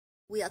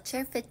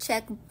Wheelchair Fit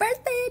Check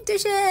birthday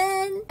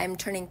edition! I'm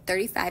turning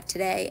 35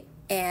 today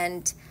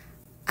and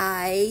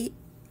I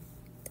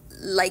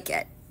like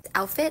it.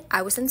 Outfit,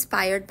 I was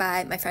inspired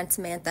by my friend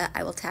Samantha.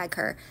 I will tag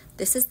her.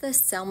 This is the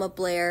Selma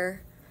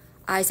Blair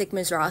Isaac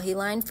Mizrahi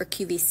line for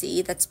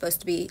QVC that's supposed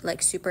to be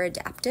like super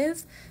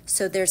adaptive.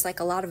 So there's like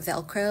a lot of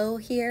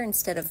Velcro here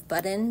instead of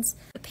buttons.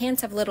 The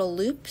pants have little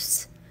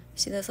loops.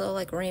 See those little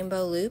like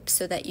rainbow loops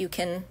so that you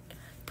can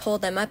pull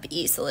them up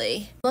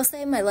easily. I will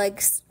say my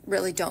legs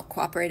really don't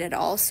cooperate at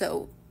all,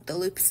 so the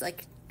loops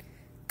like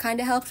kind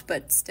of helped,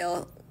 but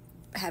still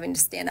having to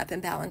stand up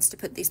and balance to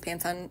put these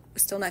pants on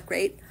was still not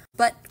great.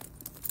 But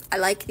I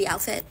like the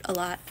outfit a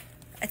lot.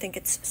 I think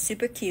it's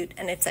super cute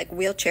and it's like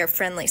wheelchair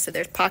friendly, so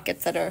there's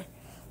pockets that are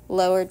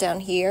lower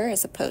down here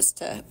as opposed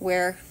to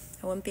where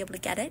I wouldn't be able to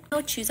get it. I don't know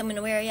what shoes I'm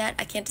gonna wear yet.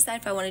 I can't decide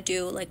if I want to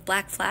do like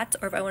black flats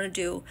or if I want to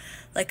do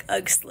like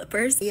Ugg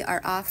slippers. We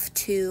are off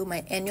to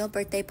my annual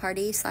birthday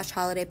party /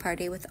 holiday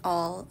party with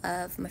all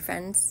of my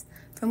friends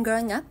from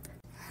growing up.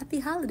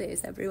 Happy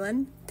holidays,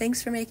 everyone.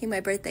 Thanks for making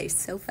my birthday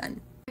so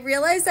fun. I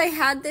realized I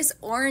had this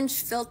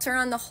orange filter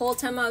on the whole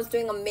time I was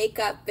doing a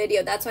makeup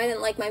video. That's why I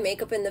didn't like my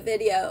makeup in the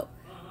video.